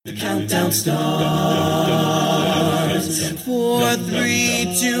The countdown starts. 4,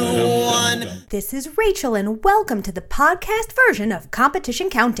 3, 2, 1. This is Rachel, and welcome to the podcast version of Competition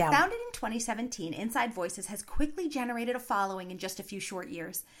Countdown. Founded in 2017, Inside Voices has quickly generated a following in just a few short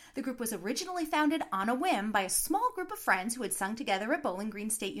years. The group was originally founded on a whim by a small group of friends who had sung together at Bowling Green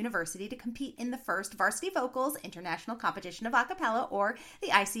State University to compete in the first Varsity Vocals International Competition of Acapella, or the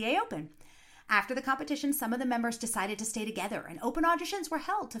ICA Open. After the competition, some of the members decided to stay together, and open auditions were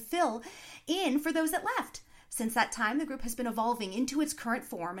held to fill in for those that left. Since that time, the group has been evolving into its current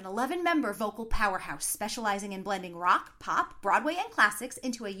form, an 11-member vocal powerhouse specializing in blending rock, pop, Broadway, and classics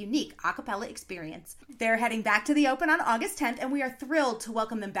into a unique a cappella experience. They're heading back to the Open on August 10th, and we are thrilled to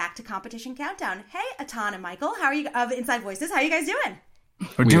welcome them back to Competition Countdown. Hey, Atan and Michael, how are you of Inside Voices? How are you guys doing?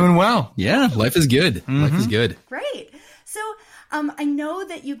 We're doing well. Yeah, life is good. Mm-hmm. Life is good. Great. So, I know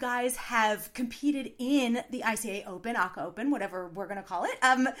that you guys have competed in the ICA Open, ACA Open, whatever we're going to call it,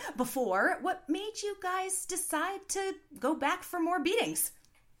 before. What made you guys decide to go back for more beatings?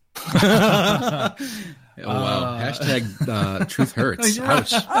 Oh, wow. Hashtag truth hurts.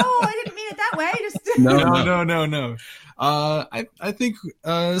 Ouch. Oh, I didn't mean it that way. No. I think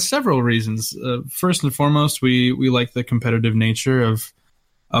several reasons. First and foremost, we like the competitive nature of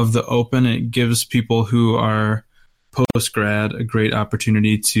the Open. It gives people who are post-grad a great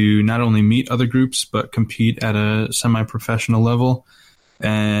opportunity to not only meet other groups, but compete at a semi-professional level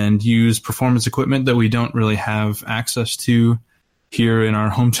and use performance equipment that we don't really have access to here in our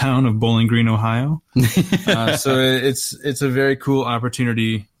hometown of Bowling Green, Ohio. So it's a very cool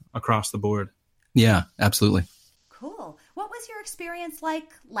opportunity across the board. Yeah, absolutely. Cool. What was your experience like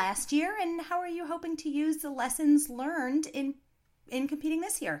last year, and how are you hoping to use the lessons learned in competing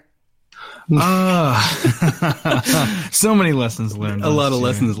this year? So many lessons learned. A lot of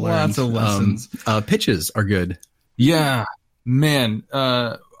lessons learned. Lots of lessons. Pitches are good. Yeah, man.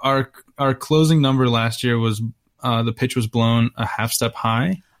 Our closing number last year was the pitch was blown a half step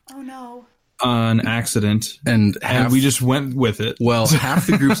high. Oh no! On accident, and we just went with it. Well, half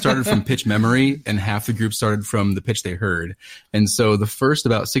the group started from pitch memory, and half the group started from the pitch they heard. And so the first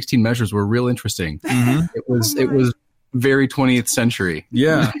about 16 measures were real interesting. Mm-hmm. It was very 20th century.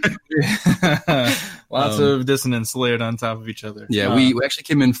 Yeah. Lots of dissonance layered on top of each other. Yeah, we actually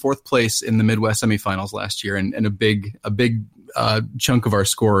came in 4th place in the Midwest semifinals last year, and a big chunk of our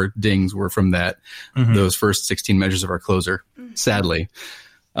score dings were from those first 16 measures of our closer, sadly.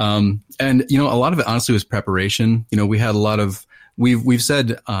 And a lot of it honestly was preparation. We had a lot of we've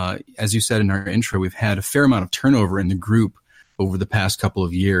said, as you said in our intro, we've had a fair amount of turnover in the group over the past couple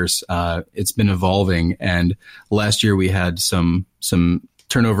of years. It's been evolving, and last year we had some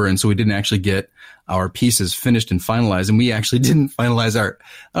turnover, and so we didn't actually get our pieces finished and finalized, and we actually didn't finalize I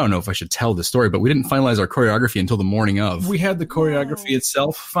don't know if I should tell the story, but we didn't finalize our choreography until the morning of. We had the choreography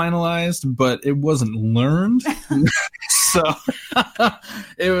itself finalized, but it wasn't learned. So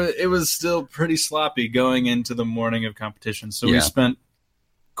it was still pretty sloppy going into the morning of competition. So we spent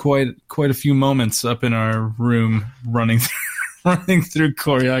quite a few moments up in our room running through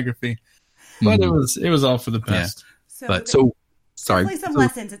choreography, but it was all for the best. Sorry. Definitely some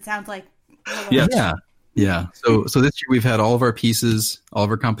lessons. It sounds like. Yeah. So this year we've had all of our pieces, all of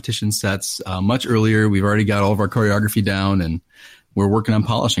our competition sets much earlier. We've already got all of our choreography down, and we're working on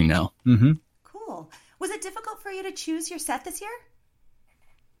polishing now. Mm-hmm. Cool. Was it difficult for you to choose your set this year?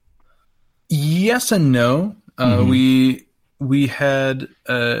 Yes and no. We had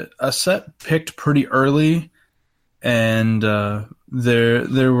a set picked pretty early. And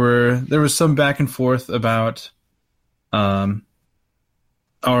there was some back and forth about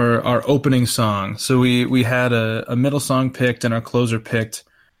our opening song. So we had a middle song picked and our closer picked.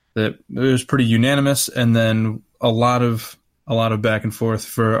 That it was pretty unanimous, and then a lot of back and forth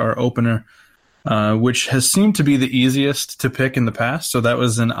for our opener, which has seemed to be the easiest to pick in the past. So that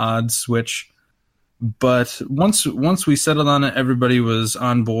was an odd switch. But once we settled on it, everybody was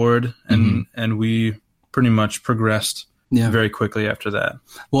on board, and we pretty much progressed very quickly after that.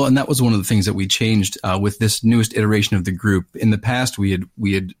 Well, and that was one of the things that we changed with this newest iteration of the group. In the past, we had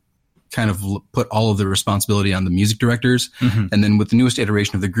kind of put all of the responsibility on the music directors. Mm-hmm. And then with the newest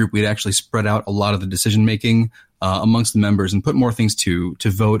iteration of the group, we'd actually spread out a lot of the decision making amongst the members and put more things to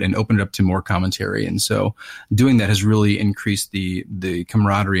vote and open it up to more commentary. And so doing that has really increased the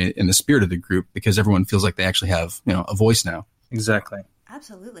camaraderie and the spirit of the group, because everyone feels like they actually have, a voice now. Exactly.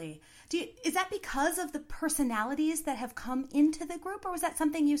 Absolutely. Is that because of the personalities that have come into the group, or was that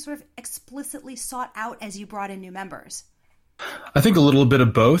something you sort of explicitly sought out as you brought in new members? I think a little bit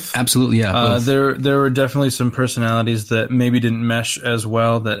of both. Absolutely, yeah. Both. There were definitely some personalities that maybe didn't mesh as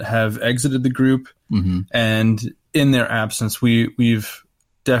well that have exited the group, and in their absence, we've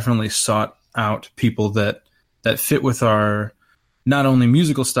definitely sought out people that fit with our not only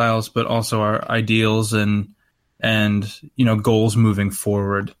musical styles but also our ideals and goals moving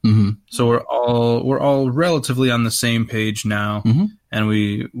forward. Mm-hmm. So we're all relatively on the same page now, Mm-hmm. and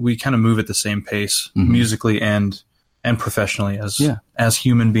we kind of move at the same pace, Mm-hmm. musically and professionally as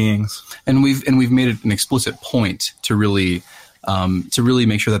human beings. And we've made it an explicit point to really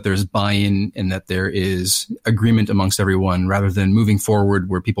make sure that there's buy-in and that there is agreement amongst everyone, rather than moving forward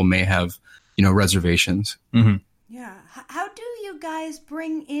where people may have reservations. Mm-hmm. Yeah. How do you guys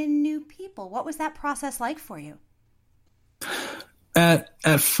bring in new people? What was that process like for you? At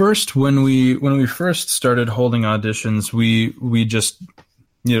first, when we first started holding auditions, we just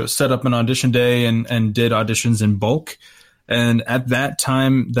set up an audition day and did auditions in bulk. And at that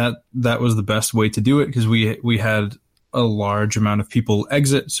time, that was the best way to do it, because we had a large amount of people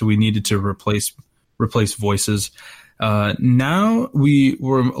exit, so we needed to replace voices. Now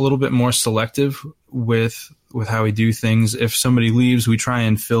we're a little bit more selective with how we do things. If somebody leaves, we try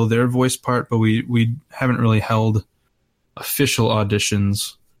and fill their voice part, but we haven't really held official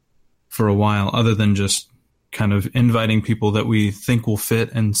auditions for a while, other than just kind of inviting people that we think will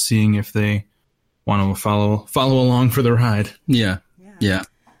fit and seeing if they want to follow along for the ride. Yeah.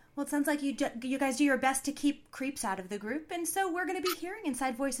 Well, it sounds like you guys do your best to keep creeps out of the group, and so we're going to be hearing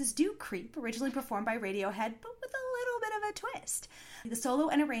Inside Voices do Creep, originally performed by Radiohead, but with a little bit of a twist. The solo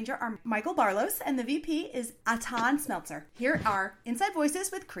and arranger are Michael Barlos, and the VP is Atan Smeltzer. Here are Inside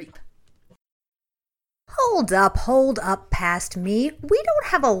Voices with Creep. Hold up past me. We don't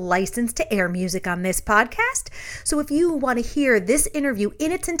have a license to air music on this podcast. So if you want to hear this interview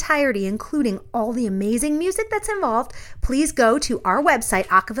in its entirety, including all the amazing music that's involved, please go to our website,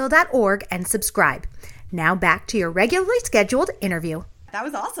 acaville.org, and subscribe. Now back to your regularly scheduled interview. That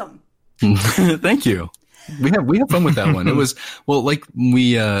was awesome. Thank you. We have fun with that one. It was, well, like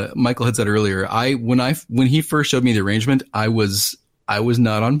Michael had said earlier, when he first showed me the arrangement, I was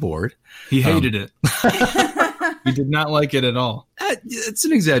not on board. He hated it. He did not like it at all. It's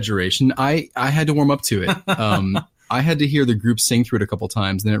an exaggeration. I had to warm up to it. I had to hear the group sing through it a couple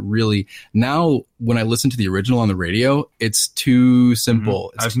times. Then it really, now when I listen to the original on the radio, it's too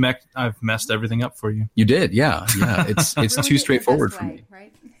simple. Mm-hmm. I've messed everything up for you. You did. Yeah. It's too straightforward for me.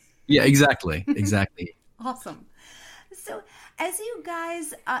 Right? Yeah, exactly. Awesome. So as you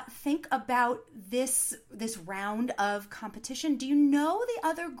guys think about this round of competition, do you know the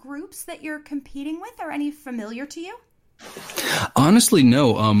other groups that you're competing with? Are any familiar to you? Honestly,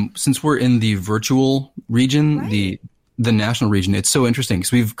 no. Since we're in the virtual region, right, the national region, it's so interesting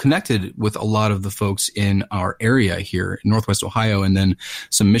because we've connected with a lot of the folks in our area here in Northwest Ohio, and then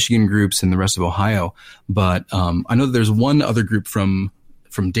some Michigan groups in the rest of Ohio. But I know that there's one other group from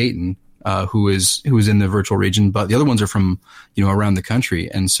Dayton who is in the virtual region, but the other ones are from around the country,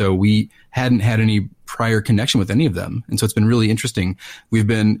 and so we hadn't had any prior connection with any of them, and so it's been really interesting. We've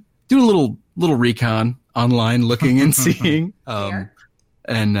been doing a little recon online, looking and seeing,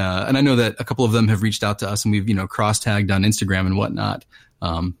 and I know that a couple of them have reached out to us, and we've cross tagged on Instagram and whatnot.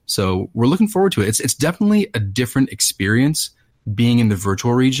 So we're looking forward to it. It's definitely a different experience being in the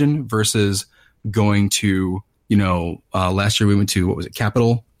virtual region versus going to last year we went to, what was it,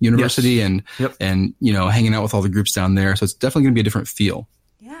 Capital University, yes, and hanging out with all the groups down there. So it's definitely going to be a different feel.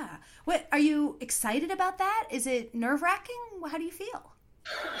 Yeah. What, are you excited about that? Is it nerve-wracking? How do you feel?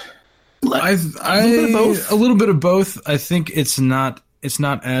 A little bit of both. I think it's not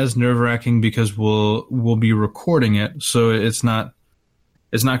as nerve-wracking because we'll be recording it, so it's not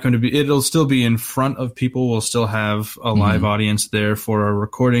going to be. It'll still be in front of people. We'll still have a live audience there for our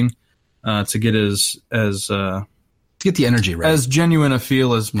recording to get to get the energy right, as genuine a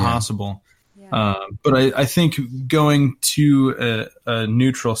feel as possible. Yeah. But I think going to a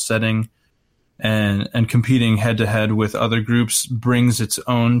neutral setting and competing head to head with other groups brings its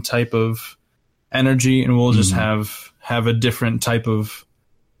own type of energy, and we'll just have a different type of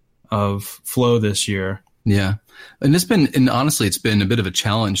flow this year. Yeah. And honestly, it's been a bit of a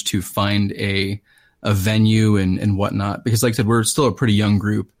challenge to find a venue and whatnot, because like I said, we're still a pretty young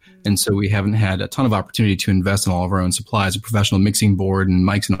group. And so we haven't had a ton of opportunity to invest in all of our own supplies, a professional mixing board and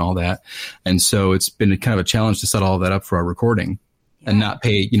mics and all that. And so it's been kind of a challenge to set all of that up for our recording and not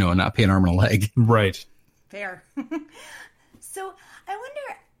pay an arm and a leg. Right. Fair. So I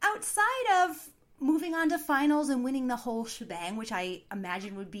wonder, outside of moving on to finals and winning the whole shebang, which I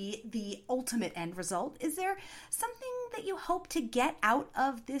imagine would be the ultimate end result, is there something that you hope to get out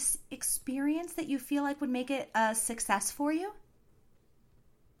of this experience that you feel like would make it a success for you?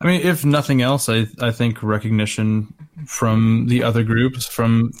 I mean, if nothing else, I think recognition from the other groups,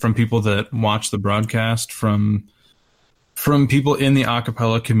 from people that watch the broadcast, from from people in the a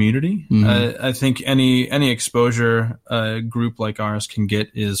cappella community. I think any exposure a group like ours can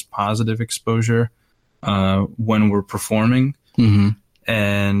get is positive exposure when we're performing.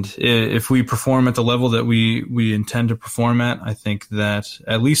 And if we perform at the level that we intend to perform at, I think that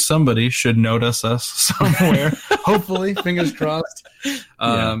at least somebody should notice us somewhere. Hopefully, fingers crossed.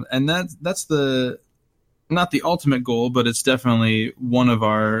 And that's not the ultimate goal, but it's definitely one of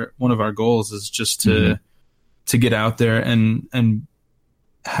our goals is just to get out there and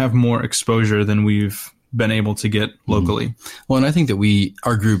have more exposure than we've been able to get locally. Well, and I think that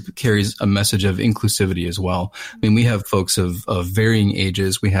our group carries a message of inclusivity as well. I mean, we have folks of varying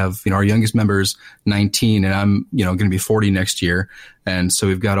ages. We have, our youngest member's 19 and I'm, going to be 40 next year. And so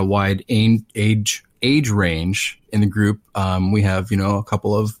we've got a wide age range in the group. We have, a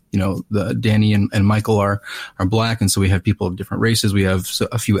couple of, the Danny and Michael are Black. And so we have people of different races. We have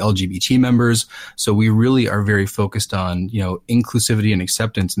a few LGBT members. So we really are very focused on, inclusivity and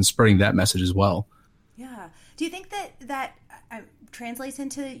acceptance and spreading that message as well. Yeah. Do you think that translates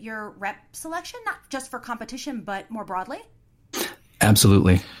into your rep selection, not just for competition, but more broadly?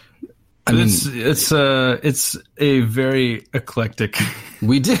 Absolutely. It's a very eclectic.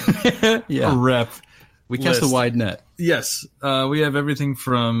 We did rep. We cast a wide net. Yes, we have everything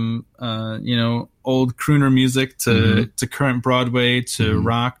from old crooner music to current Broadway to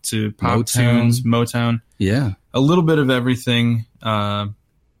rock to pop tunes, Motown. Yeah, a little bit of everything,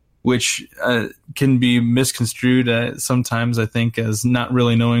 which can be misconstrued sometimes. I think as not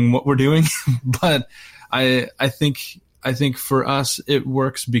really knowing what we're doing, but I think for us it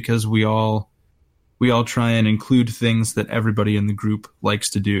works because we all try and include things that everybody in the group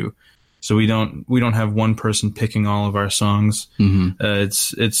likes to do. So we don't have one person picking all of our songs.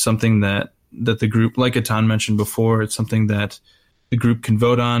 It's something that the group, like Atan mentioned before, it's something that the group can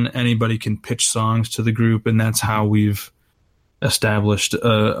vote on. Anybody can pitch songs to the group, and that's how we've established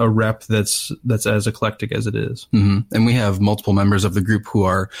a rep that's as eclectic as it is. And we have multiple members of the group who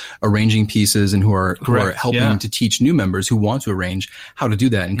are arranging pieces and who are helping to teach new members who want to arrange how to do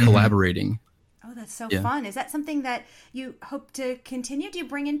that and collaborating. That's so fun. Is that something that you hope to continue? Do you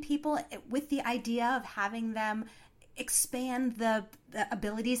bring in people with the idea of having them expand the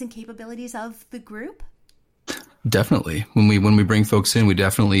abilities and capabilities of the group? Definitely. When we bring folks in, we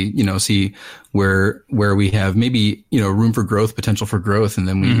definitely, see where we have maybe, room for growth, potential for growth. And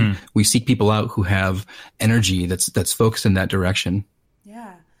then we seek people out who have energy that's focused in that direction.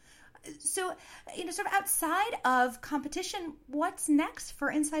 Yeah. So, sort of outside of competition, what's next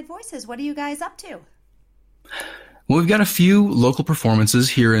for Inside Voices? What are you guys up to? Well, we've got a few local performances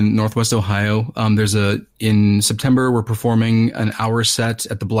here in Northwest Ohio. In September, we're performing an hour set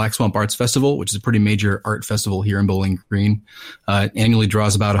at the Black Swamp Arts Festival, which is a pretty major art festival here in Bowling Green. It annually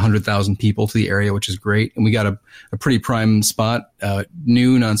draws about 100,000 people to the area, which is great. And we got a pretty prime spot,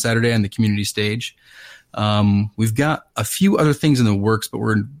 noon on Saturday on the community stage. We've got a few other things in the works, but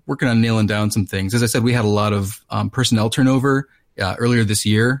we're working on nailing down some things. As I said, we had a lot of personnel turnover earlier this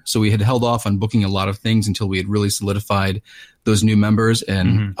year, so we had held off on booking a lot of things until we had really solidified those new members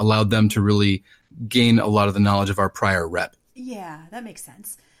and allowed them to really gain a lot of the knowledge of our prior rep. Yeah, that makes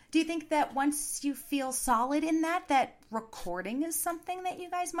sense. Do you think that once you feel solid in that recording is something that you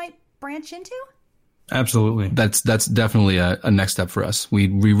guys might branch into? Absolutely. That's definitely a next step for us. We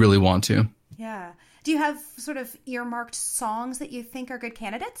really want to. Yeah. Do you have sort of earmarked songs that you think are good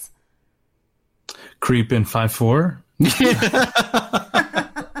candidates? Creep in 5/4.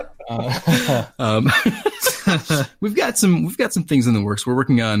 We've got some things in the works. We're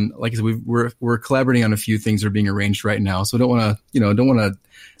working on, like I said, we're collaborating on a few things that are being arranged right now. So don't want to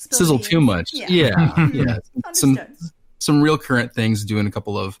sizzle too much. Yeah. Some real current things. Doing a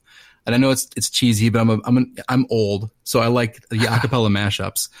couple of, and I know it's cheesy, but I'm old, so I like the acapella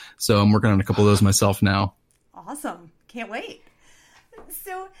mashups. So I'm working on a couple of those myself now. Awesome! Can't wait.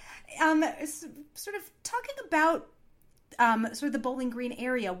 So, sort of talking about sort of the Bowling Green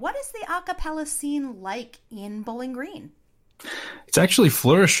area, what is the acapella scene like in Bowling Green? It's actually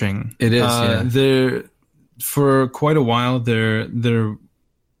flourishing. It is. There, for quite a while, there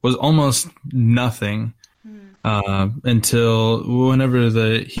was almost nothing until whenever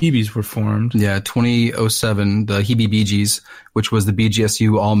the Hebes were formed. Yeah, 2007, the Hebe Bee Gees, which was the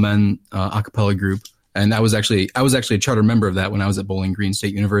BGSU all men acapella group. And I was actually a charter member of that when I was at Bowling Green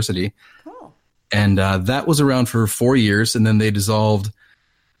State University. Cool. And that was around for 4 years, and then they dissolved.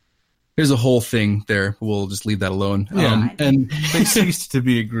 There's a whole thing there. We'll just leave that alone. Yeah. And they ceased to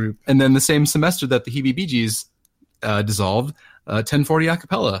be a group. And then the same semester that the Hebe Bee Gees dissolved, 1040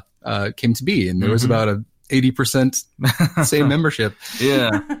 Acapella came to be, and there was about a 80% same membership.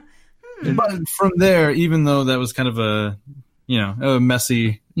 Yeah. But from there, even though that was kind of a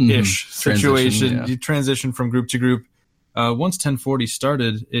messy-ish situation, you transition from group to group. Once 1040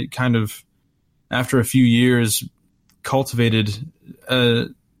 started, it kind of, after a few years, cultivated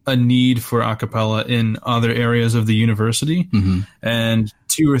a need for a cappella in other areas of the university. And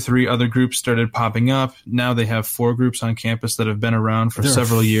 2 or 3 other groups started popping up. Now they have 4 groups on campus that have been around for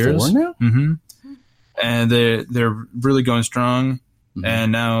several years. 4 now? And they're really going strong.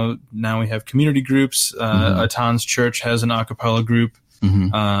 And now we have community groups. Atan's church has an a cappella group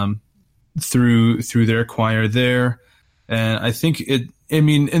through their choir there. And I think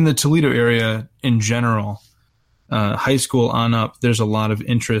in the Toledo area in general, high school on up, there's a lot of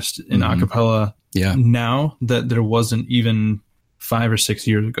interest in a cappella now that there wasn't even 5 or 6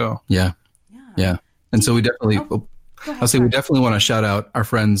 years ago. Yeah. And so we definitely, we definitely want to shout out our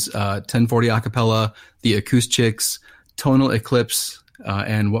friends, 1040 Acapella, the Acoustics, Tonal Eclipse,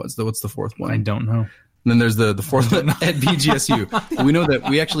 and what's the fourth one? I don't know. And then there's the fourth one at BGSU. We know that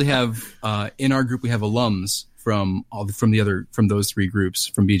we actually have in our group we have alums from those 3 groups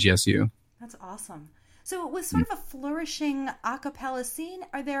from BGSU. That's awesome. So with sort of a flourishing a cappella scene,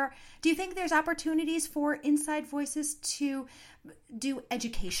 do you think there's opportunities for Inside Voices to do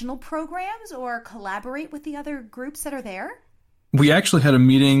educational programs or collaborate with the other groups that are there? We actually had a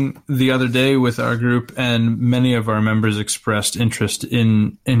meeting the other day with our group, and many of our members expressed interest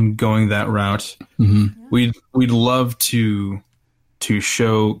in going that route. We'd love to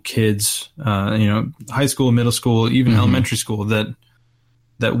show kids, high school, middle school, even elementary school, that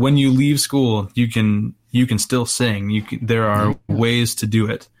when you leave school, you can still sing. There are ways to do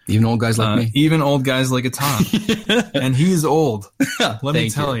it. Even old guys like me. Even old guys like Atan. And he's old. Let me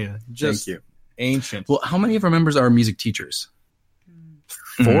tell you. Just Thank you. Ancient. Well, how many of our members are music teachers?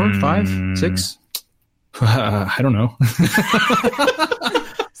 4, 5, 6? I don't know.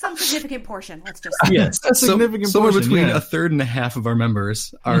 Some significant portion. Let's just yes, a significant somewhere portion, between a third and a half of our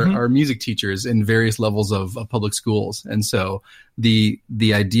members are music teachers in various levels of public schools, and so the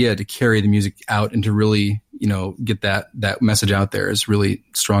idea to carry the music out and to really get that message out there is really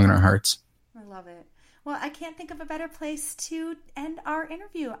strong in our hearts. I love it. Well, I can't think of a better place to end our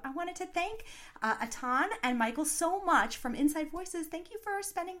interview. I wanted to thank Atan and Michael so much from Inside Voices. Thank you for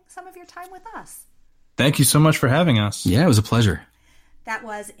spending some of your time with us. Thank you so much for having us. Yeah, it was a pleasure. That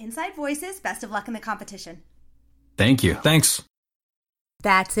was Inside Voices. Best of luck in the competition. Thank you. Thanks.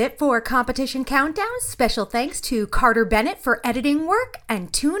 That's it for Competition Countdown. Special thanks to Carter Bennett for editing work,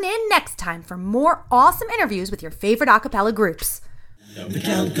 and tune in next time for more awesome interviews with your favorite a cappella groups. The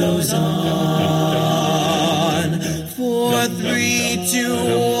count goes on. 4, 3, 2,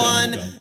 1.